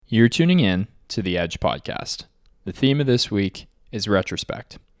You're tuning in to the Edge podcast. The theme of this week is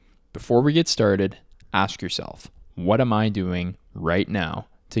retrospect. Before we get started, ask yourself, what am I doing right now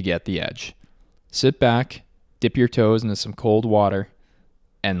to get the edge? Sit back, dip your toes into some cold water,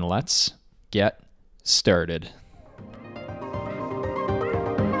 and let's get started.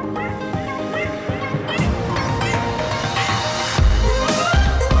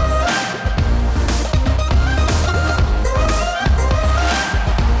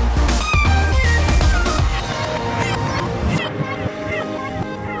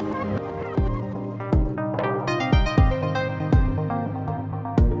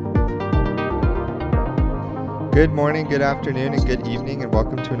 Good morning, good afternoon, and good evening, and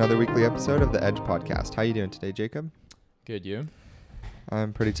welcome to another weekly episode of the Edge podcast. How you doing today, Jacob? Good, you?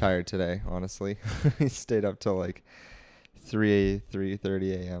 I'm pretty tired today, honestly. I stayed up till like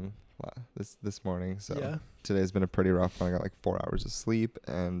 3:30 a.m. this morning, so Today's been a pretty rough one. I got like 4 hours of sleep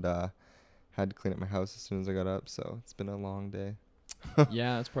and had to clean up my house as soon as I got up, so it's been a long day.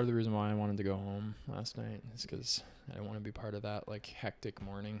 Yeah, that's part of the reason why I wanted to go home last night, is because I didn't want to be part of that like hectic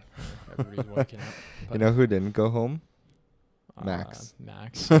morning where everybody's waking up. But, you know who didn't go home? Max.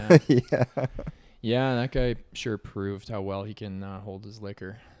 Max. Yeah. Yeah. Yeah, that guy sure proved how well he can hold his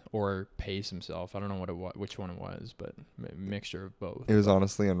liquor or pace himself. I don't know which one it was, but mixture of both. It was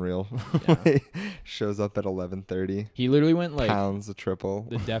honestly unreal. Yeah. Shows up at 11:30. He literally went like pounds the triple.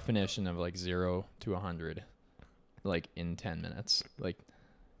 The definition of like 0 to 100, like in 10 minutes. Like,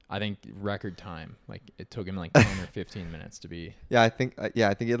 I think record time. Like it took him like 10 or 15 minutes to be. Yeah, I think he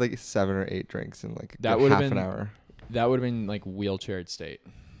had like 7 or 8 drinks in like that would half have been an hour. That would have been like wheelchaired state.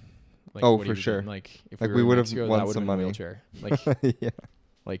 Like, oh, for sure. Like if we would have Mexico, won that would some have money. Wheelchair. Like yeah.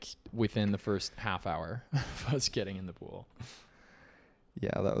 Like within the first half hour of us getting in the pool.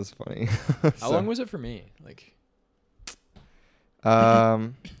 Yeah, that was funny. How long was it for me? Like, I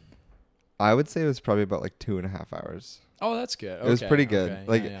would say it was probably about like 2.5 hours. Oh, that's good. Okay, it was pretty good. Okay,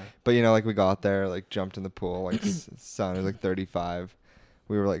 like, yeah. But you know, like we got there, like jumped in the pool, like sun was like 35.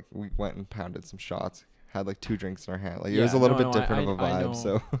 We went and pounded some shots. Had like 2 drinks in our hand. Like it was a little bit different of a vibe.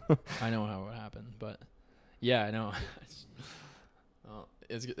 So I know how it happened, but yeah, I know. Well,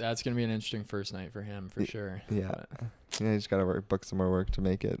 that's gonna be an interesting first night for him for sure. Yeah, but yeah. You just gotta book some more work to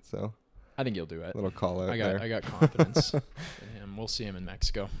make it. So I think you'll do it. Little call out I there. got confidence in him. We'll see him in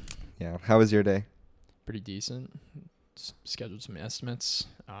Mexico. Yeah. How was your day? Pretty decent. Scheduled some estimates.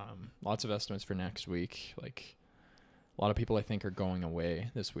 Lots of estimates for next week. Like a lot of people I think are going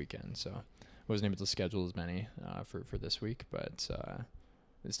away this weekend, so I wasn't able to schedule as many for this week, but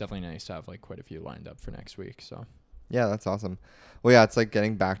it's definitely nice to have like quite a few lined up for next week. So yeah, that's awesome. Well, yeah, it's like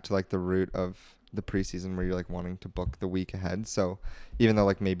getting back to like the root of the preseason where you're like wanting to book the week ahead. So even though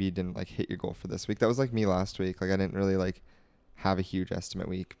like maybe you didn't like hit your goal for this week, that was like me last week. Like I didn't really like have a huge estimate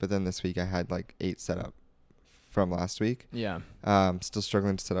week, but then this week I had like 8 set up from last week. Yeah. Still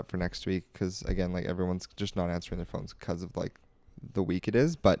struggling to set up for next week because again, like everyone's just not answering their phones because of like the week it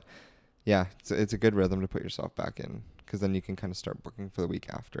is. But yeah, it's a good rhythm to put yourself back in because then you can kind of start booking for the week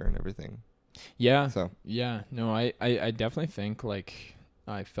after and everything. Yeah. So yeah, no, I definitely think like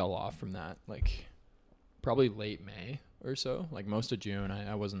I fell off from that like probably late May or so. Like most of June,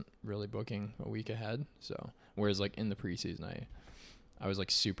 I wasn't really booking a week ahead. So whereas like in the preseason, I was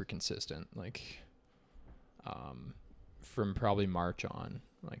like super consistent. Like from probably March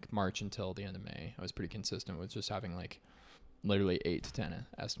until the end of May, I was pretty consistent with just having like literally 8 to 10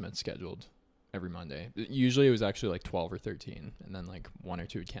 estimates scheduled every Monday. Usually it was actually like 12 or 13, and then like 1 or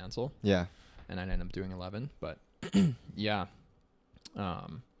 2 would cancel. Yeah. And I'd end up doing 11. But yeah,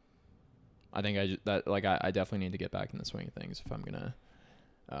 I think I definitely need to get back in the swing of things if I'm gonna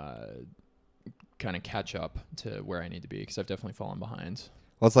kind of catch up to where I need to be, because I've definitely fallen behind.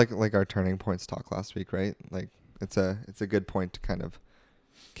 Well, it's like our turning points talk last week, right? Like it's a good point to kind of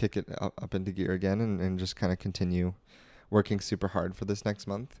kick it up into gear again and just kind of continue working super hard for this next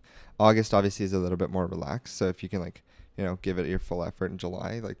month. August obviously is a little bit more relaxed, so if you can like, you know, give it your full effort in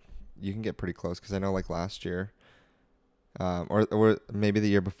July, like you can get pretty close. Because I know like last year, or maybe the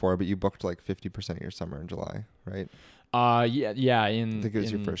year before, but you booked like 50% of your summer in July, right? Yeah. I think it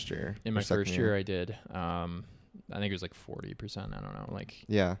was your first year. In my first year, I did. I think it was like 40%. I don't know. Like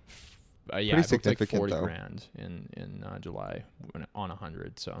yeah. Yeah, I booked like 40 though. grand in July on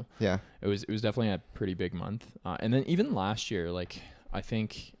 100. So yeah, it was definitely a pretty big month. And then even last year, like I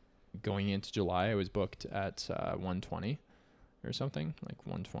think going into July, I was booked at 120 or something, like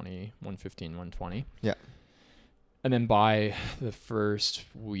 120, 115, 120. Yeah. And then by the first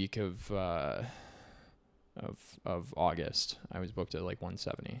week of August, I was booked at like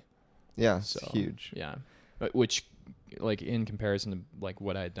 170. Yeah, So it's huge. Yeah. which like in comparison to like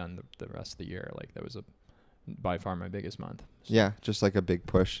what I had done the rest of the year, like that was by far my biggest month. So. Yeah, just like a big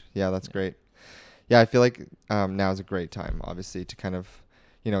push. Yeah, that's great. Yeah, I feel like now is a great time, obviously, to kind of,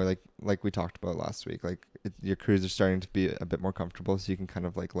 like we talked about last week, like your crews are starting to be a bit more comfortable, so you can kind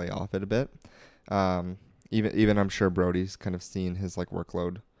of like lay off it a bit. Even I'm sure Brody's kind of seen his like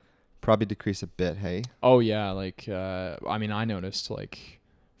workload probably decrease a bit. Hey. Oh yeah, like I mean, I noticed like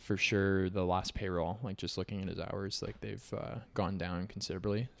for sure the last payroll, like just looking at his hours, like they've gone down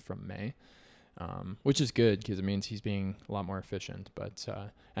considerably from May. Which is good because it means he's being a lot more efficient, but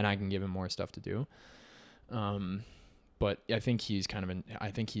and I can give him more stuff to do. But I think he's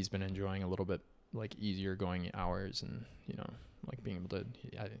he's been enjoying a little bit like easier going hours, and like being able to.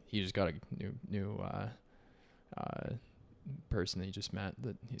 He just got a new person that he just met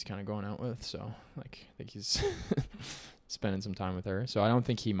that he's kind of going out with, so like I think he's spending some time with her. So I don't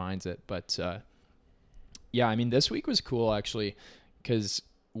think he minds it, but yeah, I mean this week was cool actually because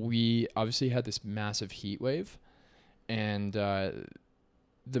we obviously had this massive heat wave, and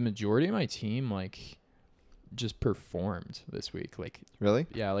the majority of my team like just performed this week. Like really?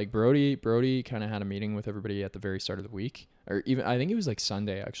 Yeah, like Brody kind of had a meeting with everybody at the very start of the week, or even I think it was like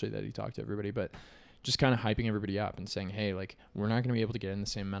Sunday actually that he talked to everybody, but just kind of hyping everybody up and saying, hey, like we're not going to be able to get in the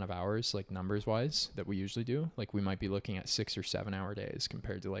same amount of hours like numbers wise that we usually do. Like we might be looking at 6 or 7 hour days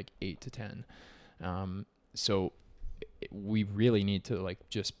compared to like 8 to 10. So we really need to like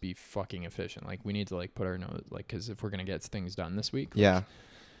just be fucking efficient. Like we need to like put our nose, like, because if we're gonna get things done this week, yeah,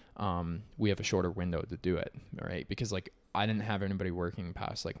 we have a shorter window to do it, right? Because like I didn't have anybody working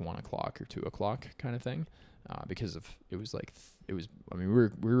past like 1 o'clock or 2 o'clock kind of thing, because of it was I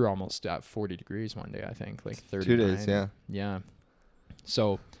mean we were almost at 40 degrees one day, I think, like 30 2 days. Yeah.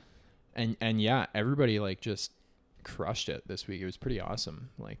 So and yeah, everybody like just crushed it this week. It was pretty awesome,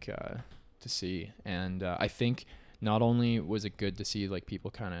 like to see. And I think not only was it good to see like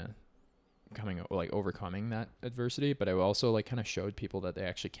people kind of overcoming that adversity, but it also like kind of showed people that they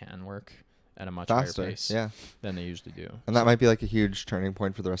actually can work at a much faster, higher pace than they usually do. And that might be like a huge turning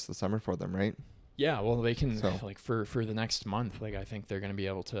point for the rest of the summer for them, right? Yeah, well, they can like for the next month, like I think they're going to be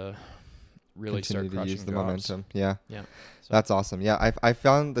able to really continue start crushing to use the jobs. momentum. Yeah. So. That's awesome. Yeah, I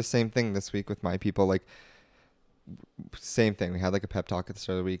found the same thing this week with my people. Like same thing. We had like a pep talk at the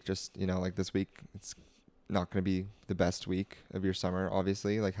start of the week. Just like this week, it's not going to be the best week of your summer,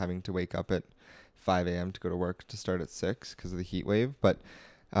 obviously, like having to wake up at 5 a.m. to go to work to start at 6 because of the heat wave. But,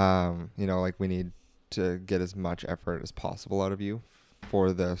 like we need to get as much effort as possible out of you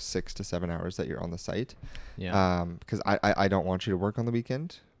for the 6 to 7 hours that you're on the site. Yeah. Because I don't want you to work on the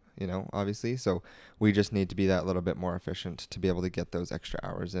weekend, obviously. So we just need to be that little bit more efficient to be able to get those extra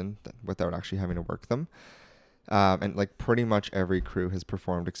hours in without actually having to work them. And like pretty much every crew has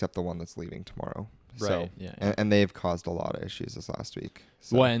performed except the one that's leaving tomorrow. Right. So, yeah. And they've caused a lot of issues this last week.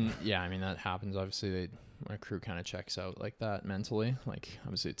 So. I mean, that happens. Obviously, when a crew kind of checks out like that mentally, like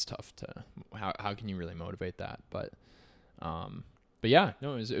obviously it's tough to, how can you really motivate that? But yeah,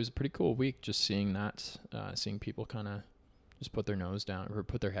 no, it was a pretty cool week just seeing that, seeing people kind of just put their nose down or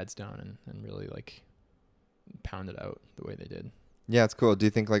put their heads down and really like pound it out the way they did. Yeah, it's cool. Do you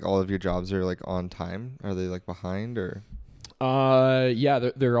think like all of your jobs are like on time? Are they like behind or?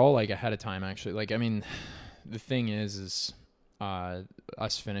 Yeah, they're all like ahead of time actually. Like, I mean, the thing is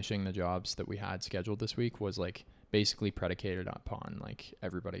us finishing the jobs that we had scheduled this week was like basically predicated upon like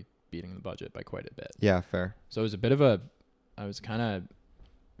everybody beating the budget by quite a bit. Yeah, fair. So it was I was kind of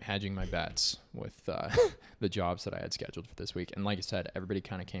hedging my bets with the jobs that I had scheduled for this week. And like I said, everybody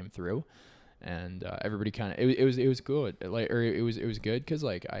kind of came through, and everybody kind of, it was good. It was good. 'Cause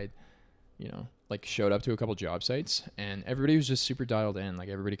like I, like showed up to a couple job sites and everybody was just super dialed in. Like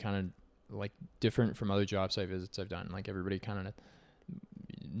everybody kind of like different from other job site visits I've done. Like everybody kind of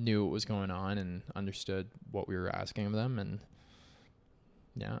knew what was going on and understood what we were asking of them. And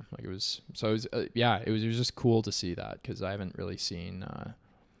yeah, like it was just cool to see that, 'cause I haven't really seen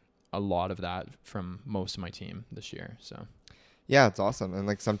a lot of that from most of my team this year. So yeah, it's awesome. And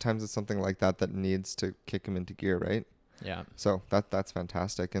like sometimes it's something like that needs to kick them into gear, right? Yeah. So that's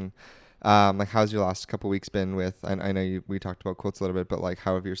fantastic. And like how's your last couple weeks been with, I know we talked about quotes a little bit, but like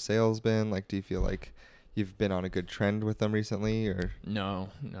how have your sales been? Like do you feel like you've been on a good trend with them recently or? No.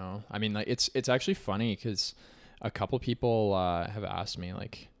 I mean, like it's actually funny because a couple people have asked me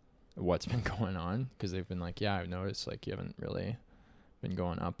like what's been going on, because they've been like, yeah, I've noticed like you haven't really been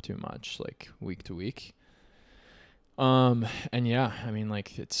going up too much like week to week. And yeah, I mean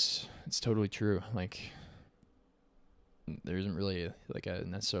like it's totally true. Like there isn't really like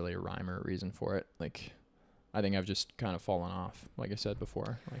necessarily a rhyme or a reason for it. Like I think I've just kind of fallen off, like I said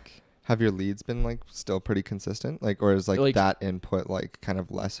before. Like Have your leads been like still pretty consistent? Like, or is like that input like kind of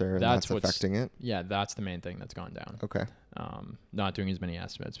lesser and that's affecting it? Yeah, that's the main thing that's gone down. Okay. Not doing as many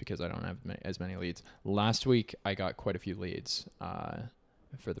estimates because I don't have as many leads. Last week I got quite a few leads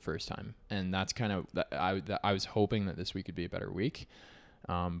for the first time, and that's kind of I was hoping that this week would be a better week,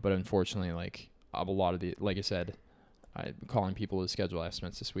 but unfortunately, like a lot of like I said, I'm calling people to schedule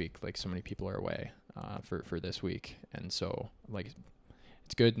estimates this week. Like so many people are away for this week, and so like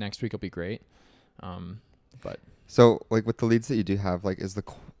it's good. Next week will be great, but. So like with the leads that you do have, like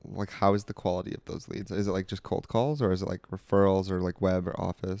how is the quality of those leads? Is it like just cold calls, or is it like referrals, or like web or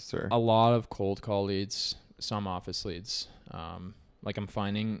office, or a lot of cold call leads, some office leads. Like I'm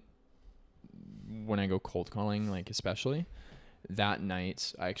finding when I go cold calling, like especially that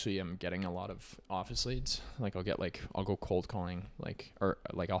night, I actually am getting a lot of office leads. Like I'll go cold calling, or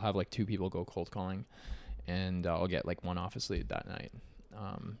I'll have like 2 people go cold calling, and I'll get like 1 office lead that night.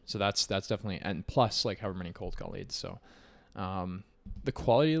 So that's definitely, and plus like however many cold call leads. So, the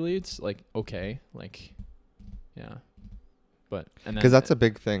quality of leads, like, okay, like, yeah, but, and then, because that's a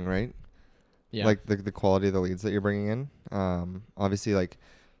big thing, right? Yeah. Like the quality of the leads that you're bringing in. Obviously like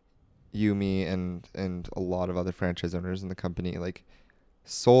you, me, and a lot of other franchise owners in the company, like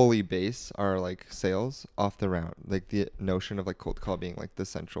solely base our like sales off the round, like the notion of like cold call being like the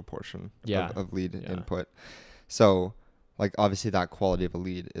central portion of lead input. So like obviously that quality of a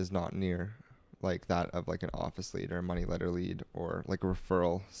lead is not near like that of like an office lead or a money letter lead or like a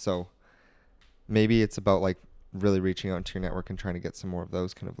referral. So maybe it's about like really reaching out into your network and trying to get some more of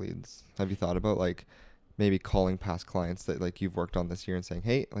those kind of leads. Have you thought about like maybe calling past clients that like you've worked on this year and saying,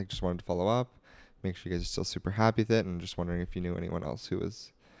 hey, like just wanted to follow up, make sure you guys are still super happy with it, and just wondering if you knew anyone else who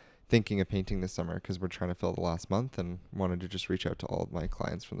was thinking of painting this summer, because we're trying to fill the last month and wanted to just reach out to all of my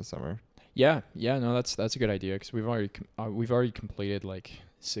clients from the summer. Yeah, no, that's a good idea, because we've already completed like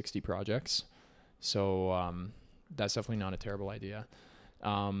 60 projects, so that's definitely not a terrible idea.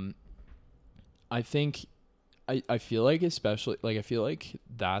 I think I feel like especially like I feel like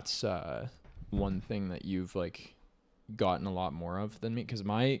that's one thing that you've like gotten a lot more of than me, because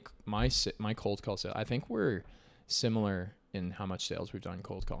my cold call sale, I think we're similar in how much sales we've done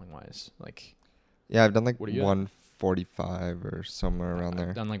cold calling wise. Like, yeah, I've done like 145 or somewhere around there.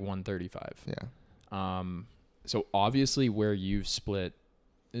 I've done like 135. Yeah. So obviously where you've split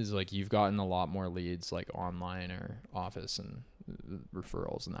is like you've gotten a lot more leads like online or office and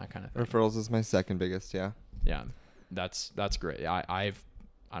referrals and that kind of thing. Referrals is my second biggest. Yeah. Yeah. That's great. I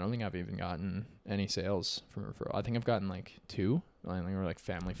don't think I've even gotten any sales from referral. I think I've gotten like 2. I think we're like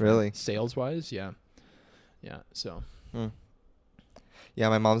family friend. Really? Sales wise. Yeah. So. Yeah,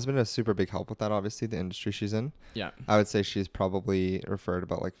 my mom's been a super big help with that, obviously, the industry she's in. Yeah. I would say she's probably referred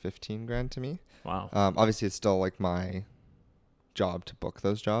about like 15 grand to me. Wow. Obviously, it's still like my job to book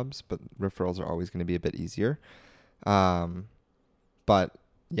those jobs, but referrals are always going to be a bit easier. But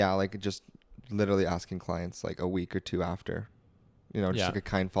yeah, like just literally asking clients like a week or 2 after, just like a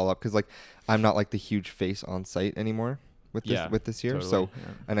kind follow-up. Because like I'm not like the huge face on site anymore with this year. Totally. So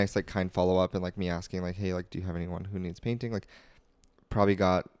a nice like kind follow-up and like me asking like, hey, like, do you have anyone who needs painting? Like probably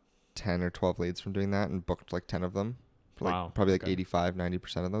got 10 or 12 leads from doing that and booked like 10 of them. Like wow. Probably like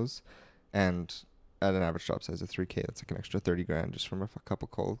 85-90% of those. And at an average job size of 3K, that's like an extra 30 grand just from a couple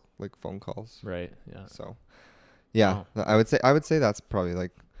cold like phone calls. Right. Yeah. So yeah, I would say that's probably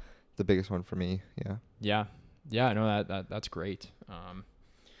like the biggest one for me. Yeah. I know that's great.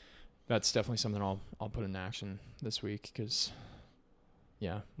 That's definitely something I'll put in action this week, because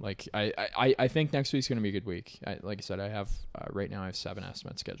like I think next week's going to be a good week. Like I said, I have right now I have 7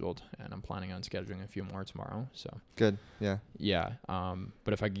 estimates scheduled, and I'm planning on scheduling a few more tomorrow. So good. Yeah.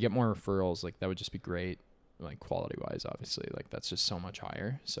 But if I could get more referrals, like that would just be great. Like quality wise, obviously, like that's just so much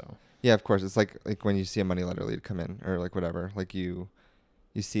higher. So yeah, of course, it's like when you see a money letter lead come in or like whatever, like you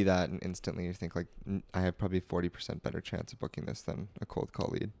see that and instantly you think like I have probably 40% better chance of booking this than a cold call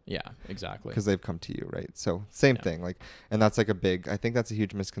lead. Yeah, exactly. Because they've come to you, right? So same thing, like, and that's like I think that's a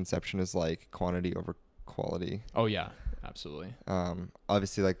huge misconception, is like quantity over quality. Oh yeah, absolutely.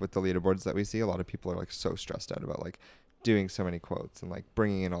 Obviously, like with the leaderboards that we see, a lot of people are like so stressed out about like doing so many quotes and like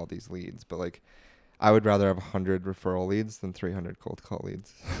bringing in all these leads, but like I would rather have 100 referral leads than 300 cold call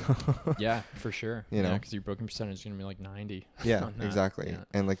leads. Yeah, for sure. Because your booking percentage is going to be like 90. Yeah, exactly. Yeah.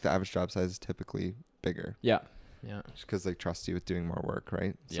 And like the average job size is typically bigger. Yeah. Just because they trust you with doing more work,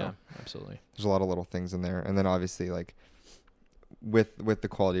 right? Yeah, absolutely. There's a lot of little things in there. And then obviously like with the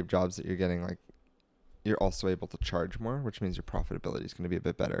quality of jobs that you're getting, like you're also able to charge more, which means your profitability is going to be a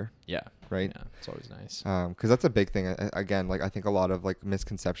bit better. Yeah. Right? Yeah, it's always nice. Because that's a big thing. Again, like I think a lot of like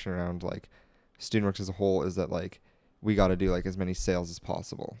misconception around like StudentWorks as a whole is that like we got to do like as many sales as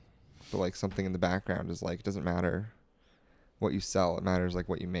possible. but like something in the background is like, it doesn't matter what you sell. It matters like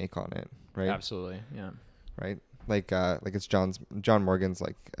what you make on it. Right. Absolutely. Yeah. Right. Like it's John Morgan's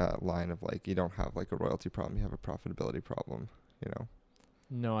like line of like, you don't have like a royalty problem, you have a profitability problem, you know?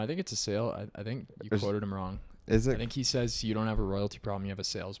 No, I think it's a sale. I think you quoted him wrong. Is it? I think he says you don't have a royalty problem, you have a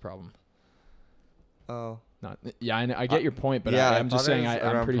sales problem. Oh. Not. Yeah, I get your point, but yeah, I'm just saying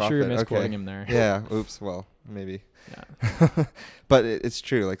I'm pretty sure you're misquoting him there. Yeah. Oops. Well, maybe. Yeah. But it's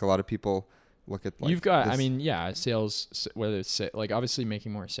true. Like a lot of people look at like you've got, I mean, yeah, sales, whether it's like obviously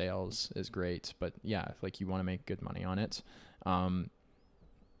making more sales is great, but yeah, like you want to make good money on it.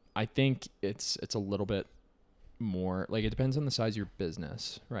 I think it's a little bit more like, it depends on the size of your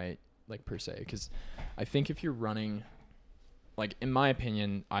business, right? Like per se, because I think if you're running, like in my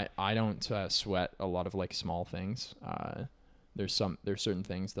opinion, I don't sweat a lot of like small things. There's certain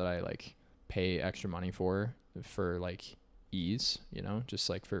things that I like pay extra money for like ease, you know, just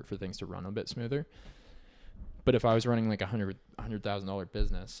like for things to run a bit smoother. But if I was running like $100,000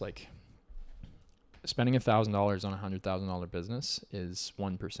 business, like spending $1,000 on $100,000 business is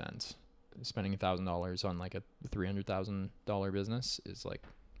 1%. Spending $1,000 on like a $300,000 business is like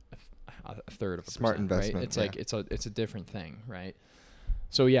a third of a smart percent, investment. Right? It's yeah. like it's a different thing, right?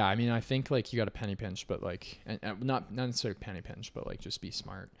 So yeah, I mean, I think like you got to penny pinch, but like, and not necessarily penny pinch, but like just be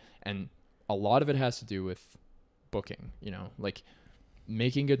smart. And a lot of it has to do with booking, you know, like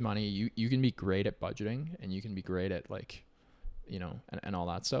making good money. You can be great at budgeting, and you can be great at like, you know, and all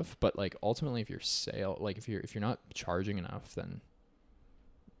that stuff. But like ultimately, if you're not charging enough, then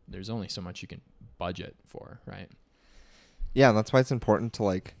there's only so much you can budget for, right? Yeah, and that's why it's important to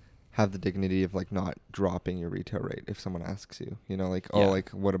like have the dignity of like not dropping your retail rate if someone asks you, you know, like, oh, like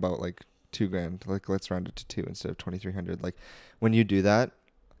what about like $2,000? Like let's round it to 2 instead of 2,300. Like when you do that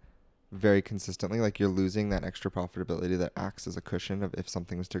very consistently, like you're losing that extra profitability that acts as a cushion of if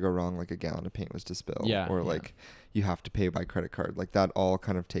something was to go wrong, like a gallon of paint was to spill, or like you have to pay by credit card. Like that all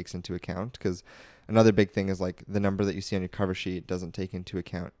kind of takes into account, because another big thing is like the number that you see on your cover sheet doesn't take into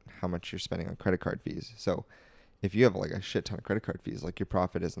account how much you're spending on credit card fees. So if you have like a shit ton of credit card fees, like your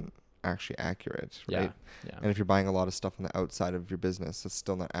profit isn't actually accurate, right? Yeah. And if you're buying a lot of stuff on the outside of your business, it's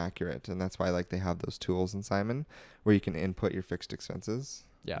still not accurate. And that's why like they have those tools in Simon where you can input your fixed expenses,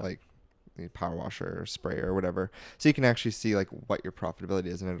 like the power washer or sprayer or whatever. So you can actually see like what your profitability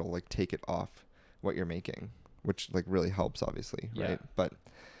is, and it'll like take it off what you're making, which like really helps obviously, right? But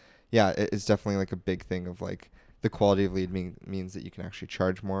yeah, it's definitely like a big thing of like the quality of lead means that you can actually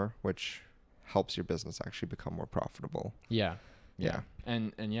charge more, which helps your business actually become more profitable. Yeah.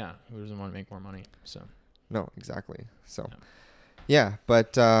 And yeah, who doesn't want to make more money? So no, exactly. So yeah,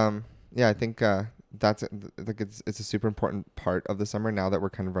 but yeah, I think that's like it's a super important part of the summer now that we're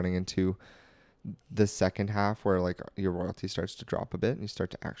kind of running into the second half where like your royalty starts to drop a bit and you start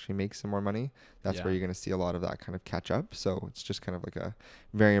to actually make some more money. That's where you're going to see a lot of that kind of catch up. So it's just kind of like a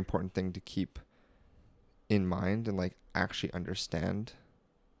very important thing to keep in mind and like actually understand.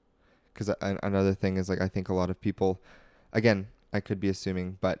 Because another thing is like I think a lot of people, again, I could be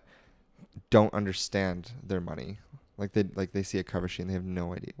assuming, but don't understand their money. Like they see a cover sheet and they have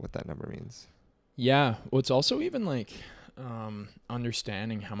no idea what that number means. Yeah. Well, it's also even like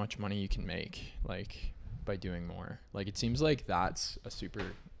understanding how much money you can make, like by doing more. Like it seems like that's a super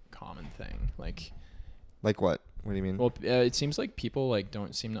common thing. Like what? What do you mean? Well, it seems like people like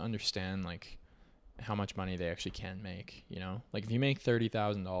don't seem to understand like how much money they actually can make. You know, like if you make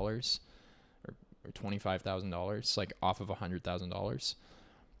 $30,000 or $25,000, like off of $100,000,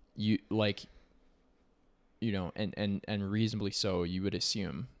 you like, you know, and reasonably so, you would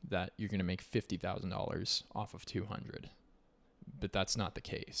assume that you're going to make $50,000 off of 200, but that's not the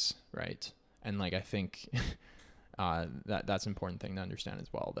case, right? And like I think that's an important thing to understand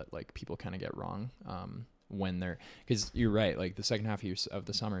as well, that like people kind of get wrong when they're, because you're right, like the second half of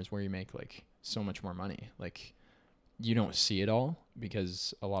the summer is where you make like so much more money. Like you don't see it all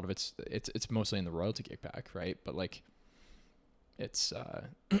because a lot of it's mostly in the royalty kickback, right? But like it's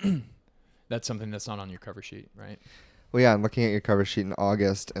that's something that's not on your cover sheet, right? Well, yeah, I'm looking at your cover sheet in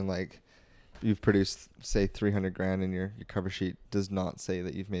August, and like you've produced say $300,000, and your cover sheet does not say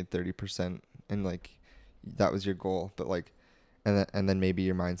that you've made 30%, and like that was your goal. But like, and then maybe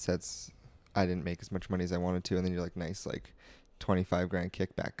your mindset's, I didn't make as much money as I wanted to, and then you're like, nice, like $25,000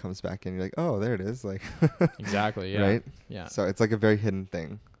 kickback comes back and you're like, oh, there it is. Like exactly. Yeah. Right. Yeah. So it's like a very hidden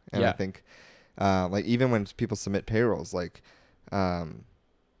thing. And I think like even when people submit payrolls, like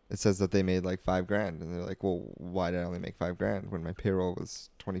it says that they made like $5,000 and they're like, well, why did I only make $5,000 when my payroll was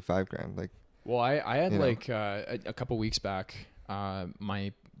 $25,000? Like, well, I had like a couple weeks back,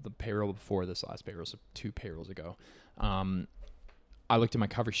 the payroll before this last payroll, so 2 payrolls ago, I looked at my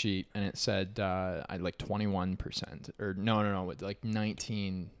cover sheet and it said I had like 21% or no, like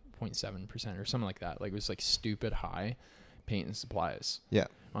 19.7% or something like that. Like it was like stupid high paint and supplies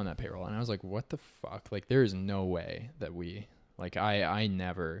on that payroll. And I was like, what the fuck? Like there is no way that we, like I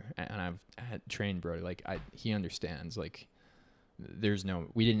never, and I've had trained Brody, like he understands, like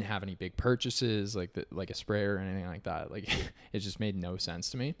we didn't have any big purchases like a sprayer or anything like that. Like it just made no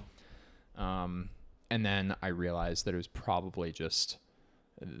sense to me. And then I realized that it was probably just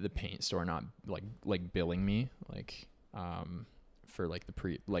the paint store not like billing me like for like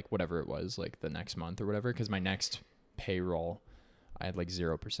like whatever it was, like the next month or whatever, because my next payroll I had like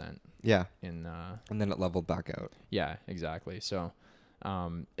 0%. Yeah. And then it leveled back out. Yeah, exactly. So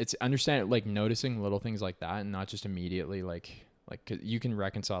it's like noticing little things like that and not just immediately like 'cause you can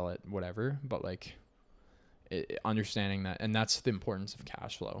reconcile it whatever, but like understanding that, and that's the importance of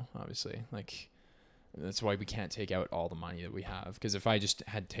cash flow, obviously. Like that's why we can't take out all the money that we have, because if I just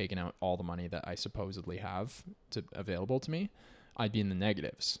had taken out all the money that I supposedly have available to me, I'd be in the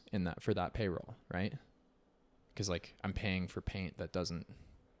negatives for that payroll, right? Because like I'm paying for paint that doesn't,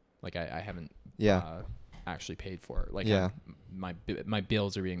 like I haven't actually paid for. Like my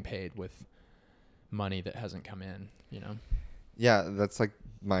bills are being paid with money that hasn't come in, you know? Yeah, that's like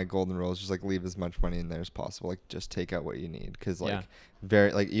my golden rule is just like leave as much money in there as possible. Like just take out what you need, because like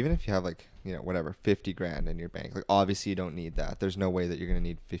even if you have like, you know, whatever 50 grand in your bank, like obviously you don't need that. There's no way that you're gonna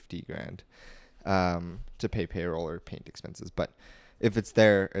need 50 grand to pay payroll or paint expenses. But if it's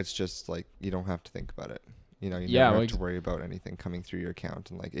there, it's just like you don't have to think about it. You know, you never have to worry about anything coming through your account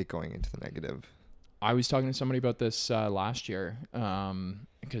and like it going into the negative. I was talking to somebody about this last year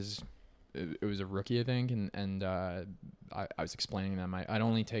because it was a rookie, I think, and I was explaining to them I'd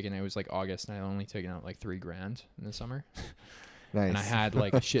only taken, it was like August, and I'd only taken out like $3,000 in the summer. Nice. And I had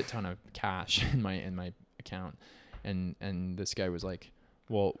like a shit ton of cash in my account, and this guy was like,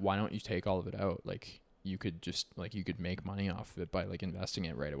 well, why don't you take all of it out? Like you could make money off of it by like investing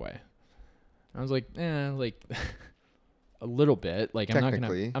it right away. And I was like, like a little bit. Like I'm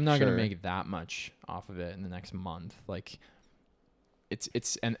not gonna make that much off of it in the next month. Like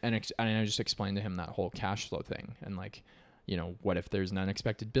and I just explained to him that whole cash flow thing, and like, you know, what if there's an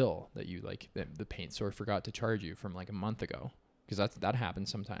unexpected bill that you like that the paint store forgot to charge you from like a month ago? Because that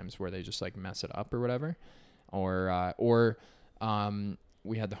happens sometimes where they just like mess it up or whatever. Or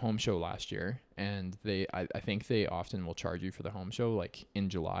we had the home show last year, and I think they often will charge you for the home show like in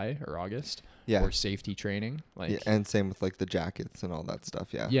July or August. Yeah. Or safety training, like and same with like the jackets and all that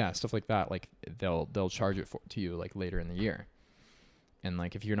stuff. Yeah, stuff like that. Like they'll charge it to you like later in the year. And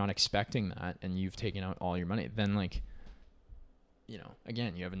like if you're not expecting that and you've taken out all your money, then like, you know,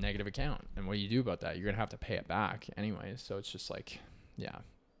 again, you have a negative account, and what do you do about that? You're gonna have to pay it back anyways. So it's just like, yeah,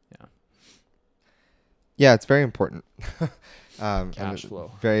 it's very important. Cash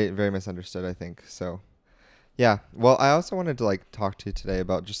flow, very, very misunderstood, I think. So yeah, well, I also wanted to like talk to you today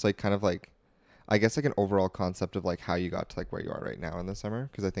about just like kind of like, I guess like an overall concept of like how you got to like where you are right now in the summer,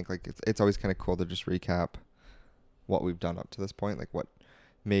 because I think like it's always kind of cool to just recap what we've done up to this point, like what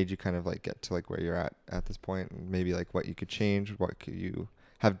made you kind of like get to like where you're at this point, and maybe like what you could change, what could you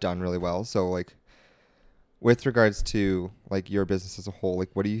have done really well. So like with regards to like your business as a whole,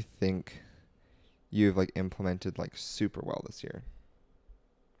 like what do you think you've like implemented like super well this year?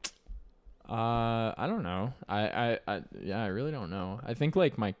 I don't know. I really don't know. I think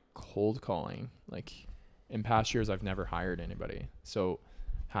like my cold calling, like in past years, I've never hired anybody. So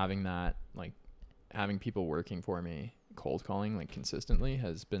having people working for me, cold calling like consistently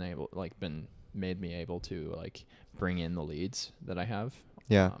has made me able to like bring in the leads that I have.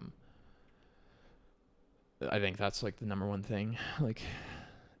 Yeah. I think that's like the number one thing, like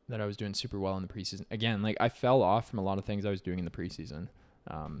that I was doing super well in the preseason. Again, like I fell off from a lot of things I was doing in the preseason,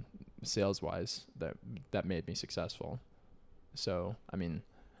 sales wise, that made me successful. So, I mean,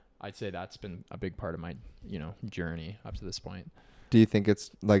 I'd say that's been a big part of my, you know, journey up to this point. Do you think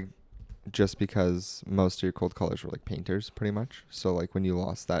it's like just because most of your cold callers were like painters pretty much? So like when you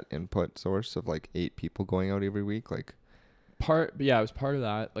lost that input source of like 8 people going out every week, like it was part of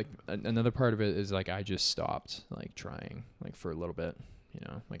that. Like another part of it is like I just stopped like trying like for a little bit, you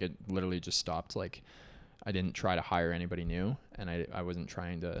know, like it literally just stopped. Like I didn't try to hire anybody new, and I wasn't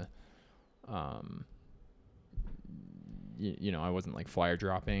trying to you know, I wasn't like flyer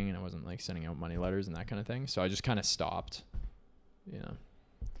dropping, and I wasn't like sending out money letters and that kind of thing. So I just kind of stopped, you know.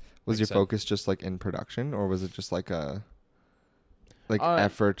 Was your focus just like in production, or was it just like a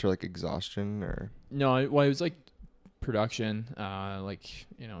effort or like exhaustion or? No, it was like production, like,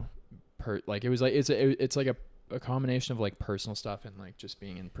 you know, like it was like it's like a combination of like personal stuff and like just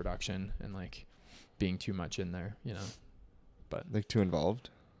being in production and like being too much in there, you know. But like too involved.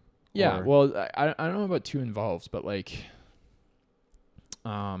 Yeah, Or- well, I don't know about too involved, but like,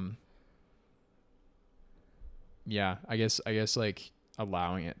 yeah, I guess like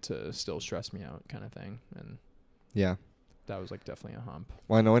allowing it to still stress me out kind of thing, and Yeah. that was like definitely a hump.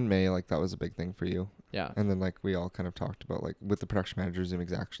 Well, I know in May, like that was a big thing for you. Yeah. And then like we all kind of talked about like with the production manager Zoom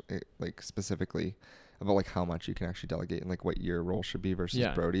exactly like specifically about like how much you can actually delegate and like what your role should be versus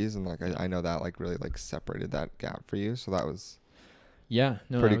Yeah. Brody's, and like I know that like really like separated that gap for you. So that was Yeah,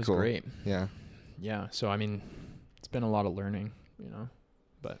 no, pretty that was cool. great. Yeah. Yeah, so I mean, it's been a lot of learning,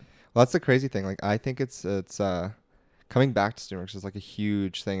 but Well, that's the crazy thing. Like I think it's coming back to Studentworks is like a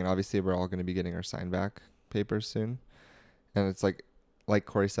huge thing, and obviously we're all going to be getting our sign back papers soon. And it's like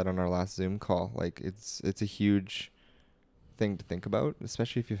Corey said on our last Zoom call, like it's a huge thing to think about,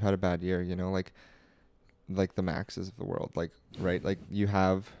 especially if you've had a bad year, like the Maxes of the world, like, right? Like you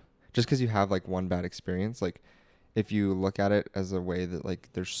have, just because you have like one bad experience, like if you look at it as a way that like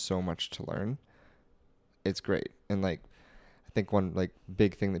there's so much to learn, it's great. And like, I think one like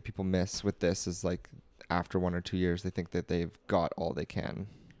big thing that people miss with this is like after 1 or 2 years, they think that they've got all they can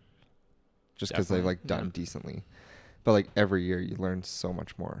just because they've like done decently. But like every year you learn so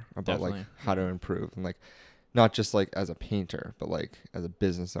much more about like how to improve, and like not just like as a painter, but like as a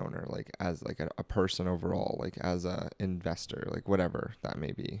business owner, like as like a person overall, like as a investor, like whatever that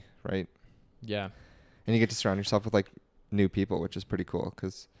may be, right? Yeah. And you get to surround yourself with like new people, which is pretty cool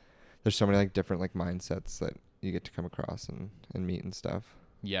because there's so many like different like mindsets that you get to come across and meet and stuff.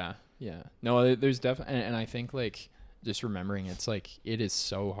 Yeah. Yeah. No, there's definitely, and I think like just remembering it's like it is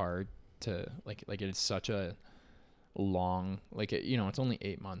so hard to like it is such a long, like it's only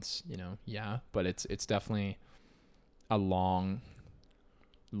 8 months, yeah, but it's definitely a long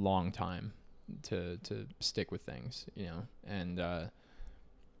time to stick with things, and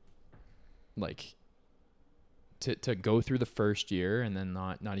like to go through the first year and then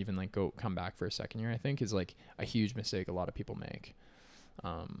not even like come back for a second year, I think is like a huge mistake a lot of people make,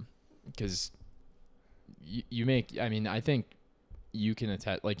 because you make, I mean, I think you can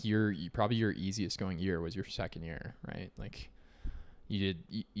attest, like your easiest going year was your second year, right? Like your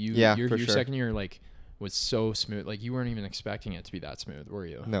sure. second year like was so smooth, like you weren't even expecting it to be that smooth, were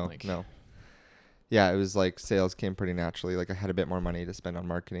you? No. Yeah, it was like sales came pretty naturally. Like I had a bit more money to spend on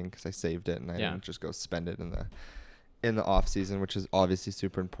marketing because I saved it and I didn't just go spend it in the off season, which is obviously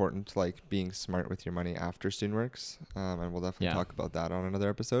super important, like being smart with your money after Studentworks. And we'll definitely talk about that on another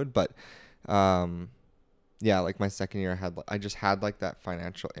episode. But yeah, like my second year I just had like that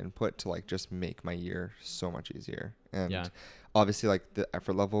financial input to like just make my year so much easier. And obviously like the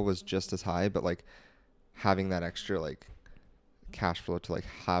effort level was just as high, but like having that extra like cash flow to like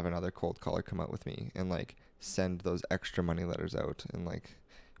have another cold caller come out with me and like send those extra money letters out and like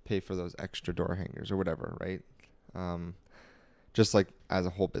pay for those extra door hangers or whatever, right? Just like as a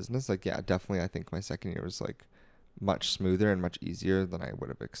whole business, like yeah, definitely I think my second year was like much smoother and much easier than I would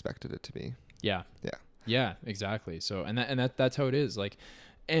have expected it to be. Yeah, exactly. So and that's how it is, like,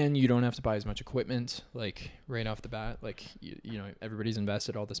 and you don't have to buy as much equipment like right off the bat, like everybody's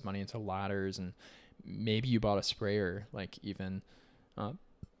invested all this money into ladders, and maybe you bought a sprayer, like even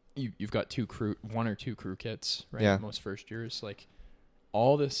you've got one or two crew kits, right? Yeah. Most first years, like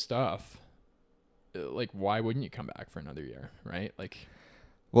all this stuff, like why wouldn't you come back for another year, right? Like,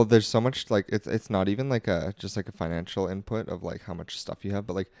 well, there's so much, like it's not even like just like a financial input of like how much stuff you have,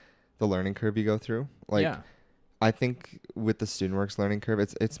 but like the learning curve you go through. Like I think with the Studentworks learning curve,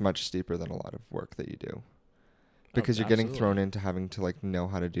 it's much steeper than a lot of work that you do, because you're getting thrown into having to like know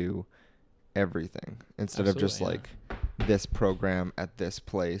how to do everything instead of just like this program at this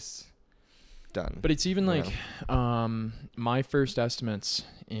place done. But it's even like my first estimates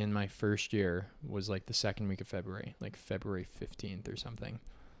in my first year was like the second week of February, like February 15th or something.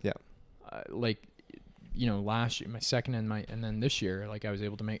 Yeah. Like last year, my second and then this year, like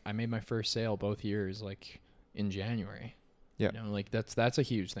I made my first sale both years like in January. Yeah. Like that's a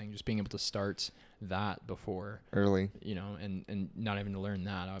huge thing, just being able to start that before early, and not having to learn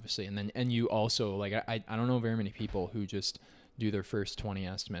that, obviously. And you also, like, I don't know very many people who just do their first 20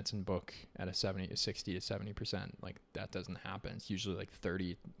 estimates and book at a 60 to 70%. Like that doesn't happen. It's usually like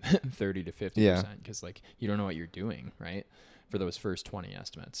 30 to 50%, because like you don't know what you're doing, right, for those first 20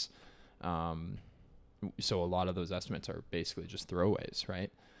 estimates. So a lot of those estimates are basically just throwaways,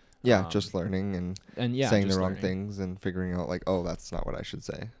 right? Yeah, just learning and saying the wrong things and figuring out like, oh, that's not what I should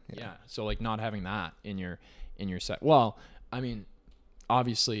say. Yeah. So like not having that in your set. Well, I mean,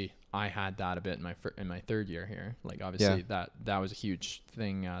 obviously I had that a bit in my third year here. Like obviously that was a huge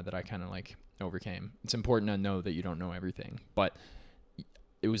thing that I kind of like overcame. It's important to know that you don't know everything, but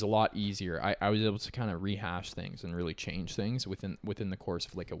it was a lot easier. I was able to kind of rehash things and really change things within the course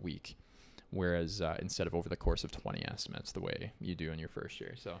of like a week. Whereas instead of over the course of 20 estimates, the way you do in your first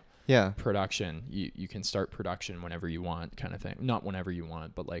year. So yeah, production, you can start production whenever you want, kind of thing. Not whenever you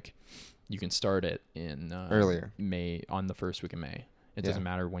want, but like you can start it in earlier May, on the first week of May. It doesn't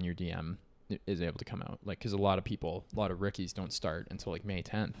matter when your DM is able to come out. Like, because a lot of rookies don't start until like May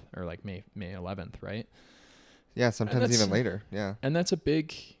 10th or like May 11th, right? Yeah, sometimes even later. Yeah, and that's a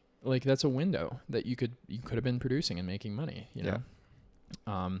big, like, that's a window that you could have been producing and making money, you know.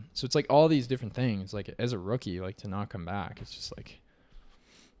 So it's like all these different things. Like as a rookie, like to not come back, it's just like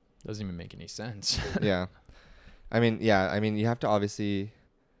doesn't even make any sense. yeah. I mean, you have to obviously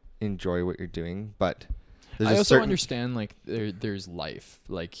enjoy what you're doing, but I also understand like there's life.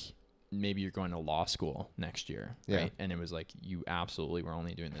 Like maybe you're going to law school next year, right? And it was like you absolutely were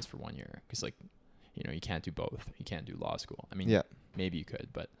only doing this for 1 year because like, you know, you can't do both. You can't do law school. I mean, maybe you could,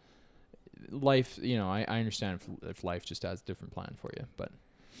 but life, you know, I understand if life just has a different plan for you, but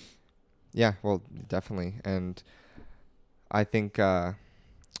yeah, well, definitely. And I think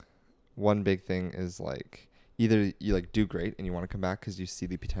one big thing is like either you like do great and you want to come back because you see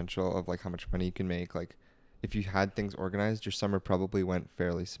the potential of like how much money you can make. Like if you had things organized, your summer probably went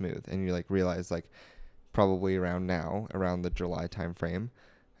fairly smooth, and you like realize like probably around the July time frame,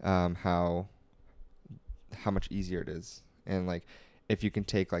 how much easier it is. And like if you can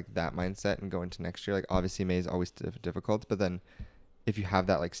take like that mindset and go into next year, like obviously May is always difficult, but then if you have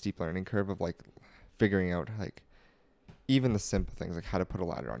that like steep learning curve of like figuring out like even the simple things like how to put a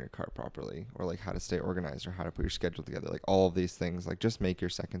ladder on your car properly, or like how to stay organized, or how to put your schedule together, like all of these things like just make your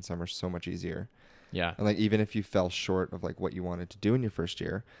second summer so much easier. Yeah. And like even if you fell short of like what you wanted to do in your first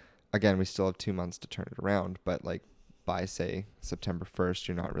year, again, we still have 2 months to turn it around, but like by say September 1st,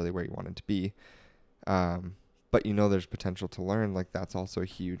 you're not really where you wanted to be. But you know there's potential to learn. Like that's also a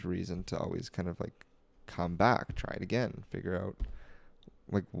huge reason to always kind of like come back, try it again, figure out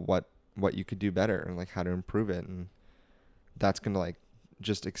like what you could do better and like how to improve it. And that's going to like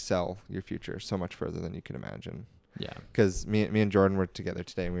just excel your future so much further than you can imagine. Yeah. Because me and Jordan were together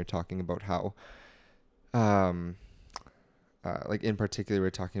today and we were talking about how, like in particular, we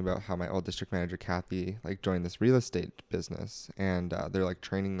were talking about how my old district manager, Kathy, like joined this real estate business, and they're like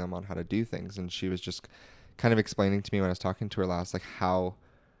training them on how to do things. And she was just kind of explaining to me when I was talking to her last, like how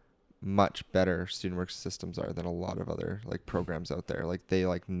much better student work systems are than a lot of other like programs out there. Like they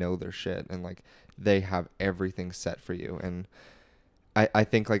like know their shit and like they have everything set for you. And I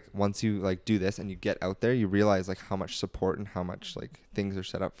think like once you like do this and you get out there, you realize like how much support and how much like things are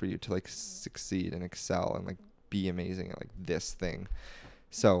set up for you to like succeed and excel and like be amazing at like this thing.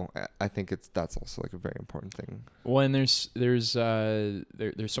 So I think that's also like a very important thing. Well, and there's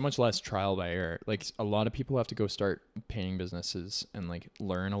so much less trial by error. Like a lot of people have to go start painting businesses and like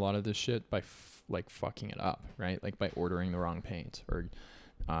learn a lot of this shit by like fucking it up, right? Like by ordering the wrong paint or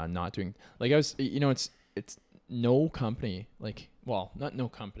not doing, like I was, you know, it's no company, like, well, not no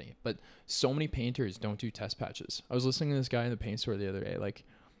company, but so many painters don't do test patches. I was listening to this guy in the paint store the other day, like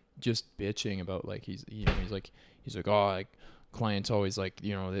just bitching about like he's like oh, like clients always like,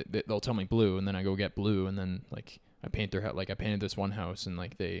 you know, they'll tell me blue and then I go get blue and then like I paint their house. Like I painted this one house and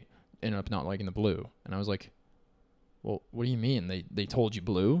like they ended up not liking the blue, and I was like, well, what do you mean they told you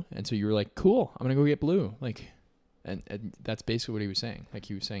blue and so you were like, cool, I'm gonna go get blue, like, and that's basically what he was saying. Like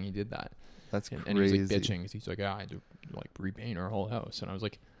he was saying he did that. That's crazy. And he was like bitching because he's like, I had to like repaint our whole house, and I was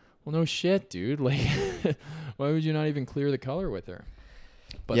like, well, no shit, dude, like why would you not even clear the color with her?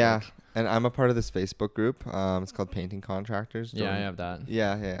 But yeah, like, and I'm a part of this Facebook group. It's called Painting Contractors. Yeah, I have that.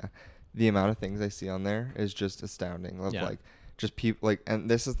 Yeah. The amount of things I see on there is just astounding. Of like, just people like, and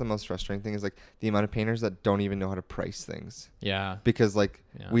this is the most frustrating thing is like the amount of painters that don't even know how to price things. Yeah. Because like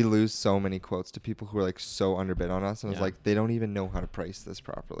we lose so many quotes to people who are like so underbid on us, and it's like they don't even know how to price this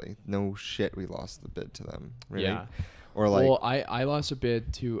properly. No shit, we lost the bid to them. Right? Yeah. Or like, well, I lost a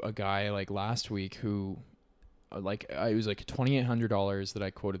bid to a guy like last week who. Like it was like $2,800 that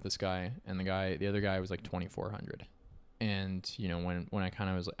I quoted this guy, and the other guy was like $2,400. And you know, when I kind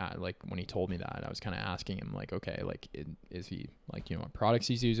of was like when he told me that, I was kind of asking him like, okay, like is he like, you know, what products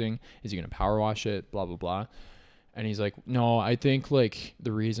he's using? Is he gonna power wash it? Blah blah blah. And he's like, no, I think like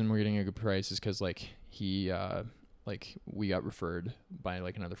the reason we're getting a good price is because like he like we got referred by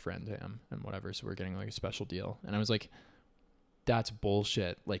like another friend to him and whatever, so we're getting like a special deal. And I was like, that's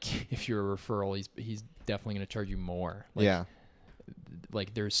bullshit. Like if you're a referral, he's definitely going to charge you more. Like, yeah.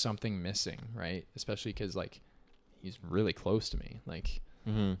 Like there's something missing, right? Especially because like he's really close to me. Like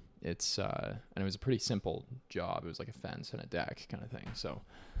it's and it was a pretty simple job. It was like a fence and a deck kind of thing. So,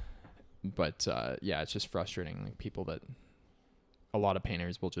 but yeah, it's just frustrating. Like people that a lot of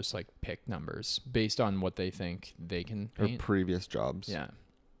painters will just like pick numbers based on what they think they can Or paint. previous jobs. Yeah.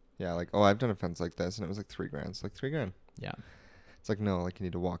 Yeah, like, oh, I've done a fence like this, and it was like $3,000. It's like $3,000. Yeah. It's like, no, like, you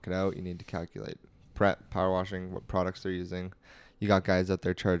need to walk it out. You need to calculate prep, power washing, what products they're using. You got guys out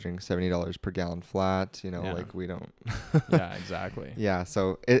there charging $70 per gallon flat. You know, Yeah. like, we don't. Yeah, exactly. Yeah,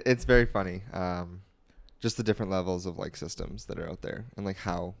 so it's very funny. Just the different levels of like systems that are out there, and like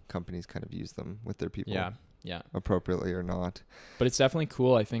how companies kind of use them with their people. Yeah. Yeah. Appropriately or not. But it's definitely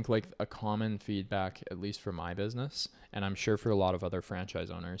cool. I think like a common feedback, at least for my business, and I'm sure for a lot of other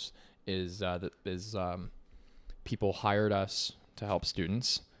franchise owners, is people hired us to help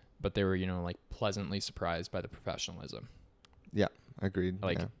students, but they were, like pleasantly surprised by the professionalism. Yeah, agreed.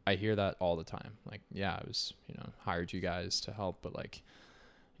 Like yeah. I hear that all the time. Like, yeah, I was, hired you guys to help, but like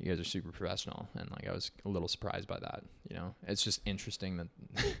you guys are super professional. And like, I was a little surprised by that, it's just interesting that,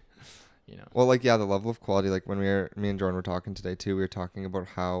 Well, like, yeah, the level of quality, like when me and Jordan were talking today too, we were talking about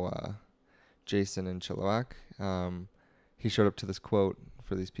how Jason in Chilliwack, he showed up to this quote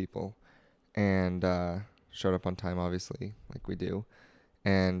for these people and showed up on time, obviously, like we do.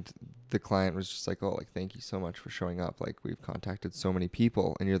 And the client was just like, oh, like, thank you so much for showing up. Like, we've contacted so many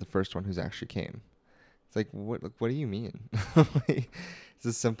people and you're the first one who's actually came. It's like, what do you mean? It's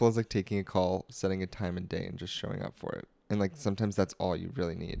as simple as like taking a call, setting a time and day, and just showing up for it. And like sometimes that's all you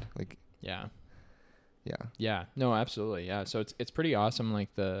really need. Like, yeah. Yeah. Yeah. No, absolutely. Yeah. So it's pretty awesome.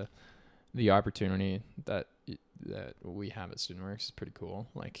 Like the opportunity that we have at StudentWorks is pretty cool.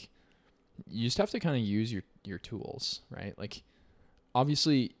 Like you just have to kind of use your tools, right? Like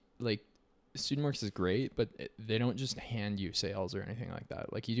obviously, like StudentWorks is great, but they don't just hand you sales or anything like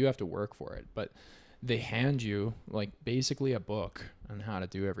that. Like you do have to work for it, but they hand you like basically a book on how to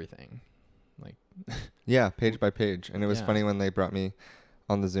do everything. Like yeah, page by page. And it was Yeah. funny when they brought me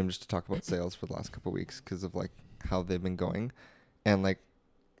on the Zoom just to talk about sales for the last couple of weeks because of like how they've been going. And like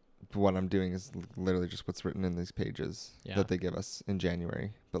what I'm doing is literally just what's written in these pages that they give us in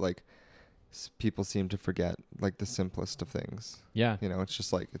January. But like people seem to forget like the simplest of things. Yeah. It's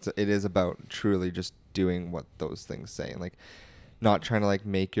just like it is about truly just doing what those things say, and like not trying to like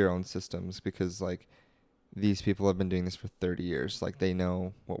make your own systems, because like these people have been doing this for 30 years. Like they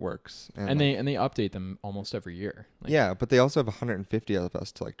know what works. And they update them almost every year. Like, yeah, but they also have 150 of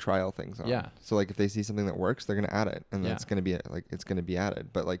us to like trial things on. Yeah. So like if they see something that works, they're going to add it, and Yeah. it's going to be like it's going to be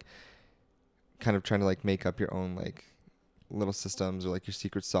added. But like kind of trying to like make up your own like little systems or like your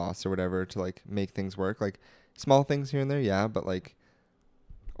secret sauce or whatever to like make things work. Like small things here and there, yeah, but like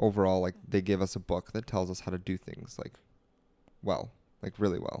overall, like they give us a book that tells us how to do things like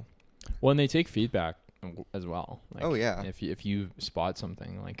really well. Well, and they take feedback as well. Like, oh yeah. If you spot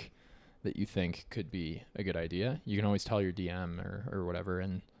something like that you think could be a good idea, you can always tell your DM or whatever,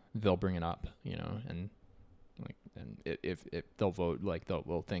 and they'll bring it up, and like, and if they'll vote, like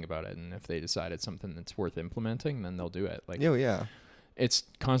we'll think about it, and if they decide it's something that's worth implementing, then they'll do it. Like, oh yeah. It's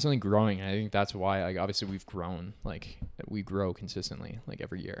constantly growing. I think that's why, like, obviously we've grown, like we grow consistently, like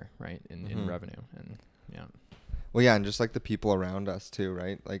every year, right? In revenue, and yeah. Well, yeah, and just like the people around us too,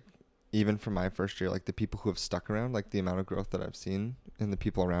 right? Like even from my first year, like the people who have stuck around, like the amount of growth that I've seen in the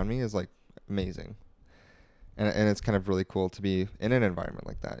people around me is like amazing. And it's kind of really cool to be in an environment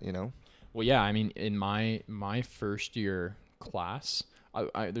like that, Well, yeah, I mean, in my first year class,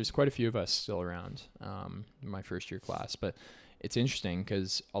 there's quite a few of us still around in my first year class, but it's interesting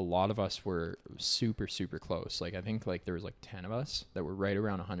because a lot of us were super, super close. Like I think like there was like 10 of us that were right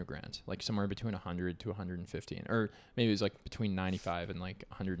around $100,000, like somewhere between 100 to 115, or maybe it was like between 95 and like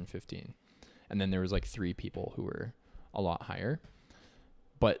 115. And then there was like 3 people who were a lot higher,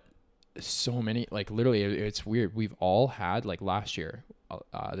 but so many, like literally it's weird. We've all had like last year,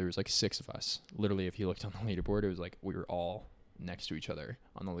 there was like 6 of us. Literally, if you looked on the leaderboard, it was like we were all next to each other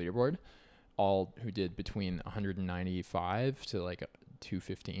on the leaderboard. All who did between 195 to like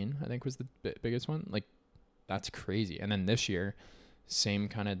 215, I think was the biggest one. Like that's crazy. And then this year, same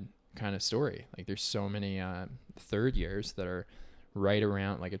kind of story. Like there's so many third years that are right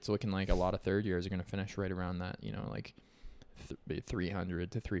around, like it's looking like a lot of third years are going to finish right around that, like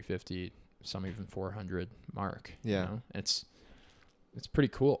 300 to 350, some even 400 mark. Yeah. It's pretty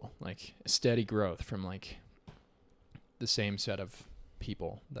cool. Like steady growth from like the same set of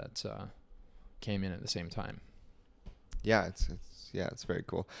people that came in at the same time. Yeah, it's very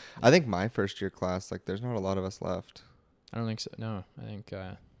cool. I think my first year class, like there's not a lot of us left. I don't think so. No, I think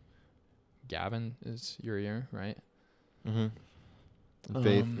Gavin is your year, right? Mm-hmm.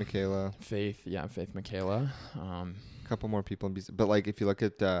 Faith, Michaela. Faith, Michaela. A couple more people in BC. But like if you look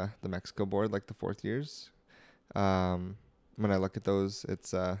at the Mexico board, like the 4th years, when I look at those,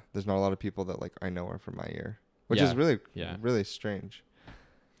 it's there's not a lot of people that like I know are from my year. which is really, yeah. really strange.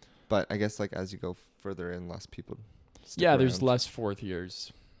 But I guess like as you go further in, less people stick There's around. less fourth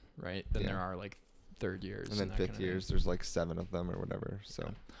years, right, than there are like third years. And then that fifth kind of years, thing. there's like 7 of them or whatever.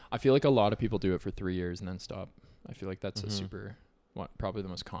 So I feel like a lot of people do it for 3 years and then stop. I feel like that's a super, probably the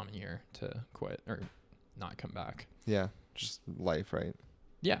most common year to quit or not come back. Yeah, just life, right?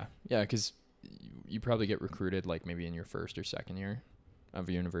 Yeah, because you probably get recruited like maybe in your first or second year of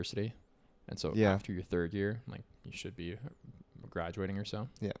university. And so after your third year, like you should be graduating or so.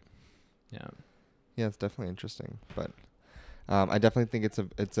 Yeah. Yeah. Yeah, it's definitely interesting. But I definitely think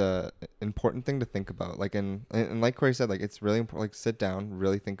it's a important thing to think about. Like, and like Corey said, like it's really important, like sit down,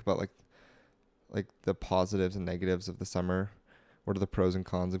 really think about like the positives and negatives of the summer. What are the pros and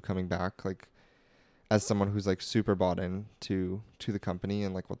cons of coming back? Like, as someone who's like super bought in to the company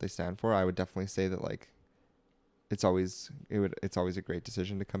and like what they stand for, I would definitely say that like it's always a great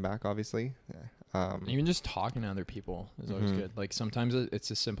decision to come back, obviously. Even just talking to other people is always good. Like sometimes it's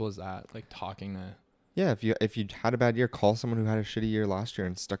as simple as that, like talking to. Yeah, if you had a bad year, call someone who had a shitty year last year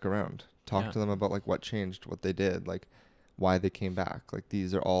and stuck around. Talk to them about like what changed, what they did, like why they came back. Like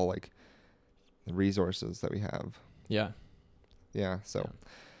these are all like resources that we have. Yeah. Yeah. So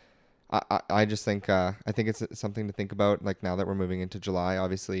I just think I think it's something to think about. Like now that we're moving into July,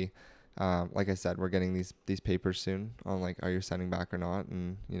 obviously, like I said, we're getting these papers soon on like, are you sending back or not?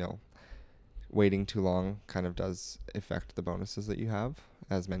 And waiting too long kind of does affect the bonuses that you have,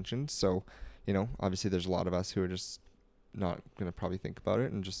 as mentioned. So, obviously there's a lot of us who are just not going to probably think about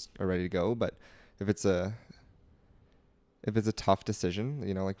it and just are ready to go. But if it's a tough decision,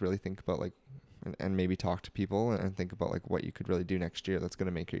 like really think about like, and maybe talk to people and think about like what you could really do next year that's going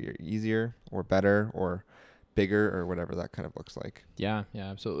to make your year easier or better or bigger or whatever that kind of looks like. Yeah,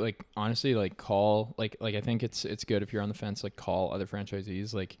 absolutely. Like honestly, like call, like I think it's good if you're on the fence, like call other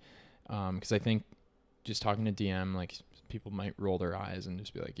franchisees, like, because I think just talking to DM, like people might roll their eyes and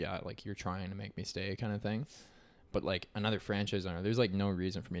just be like, yeah, like you're trying to make me stay kind of thing. But like another franchise owner, there's like no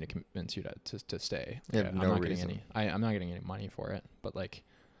reason for me to convince you to stay. Like, I'm not getting any money for it, but like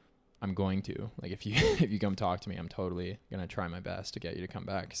I'm going to, like if you come talk to me, I'm totally going to try my best to get you to come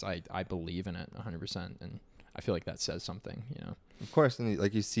back. Cause I believe in it 100%. And I feel like that says something, Of course. And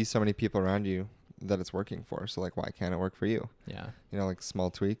like you see so many people around you that it's working for. So like, why can't it work for you? Yeah. Like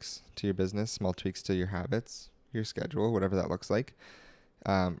small tweaks to your business, small tweaks to your habits, your schedule, whatever that looks like,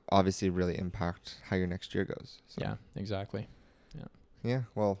 obviously really impact how your next year goes. So. Yeah, exactly. Yeah. Yeah.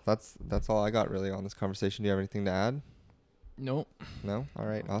 Well, that's all I got really on this conversation. Do you have anything to add? Nope. No? All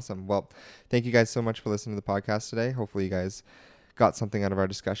right. Awesome. Well, thank you guys so much for listening to the podcast today. Hopefully you guys got something out of our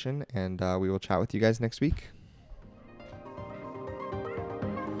discussion, and we will chat with you guys next week.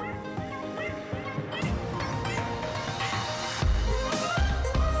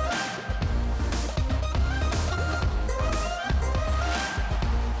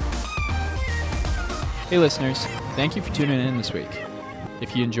 Hey listeners, thank you for tuning in this week.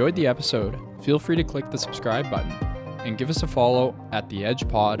 If you enjoyed the episode, feel free to click the subscribe button and give us a follow at The Edge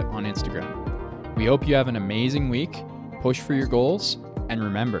Pod on Instagram. We hope you have an amazing week, push for your goals, and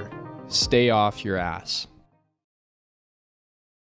remember, stay off your ass.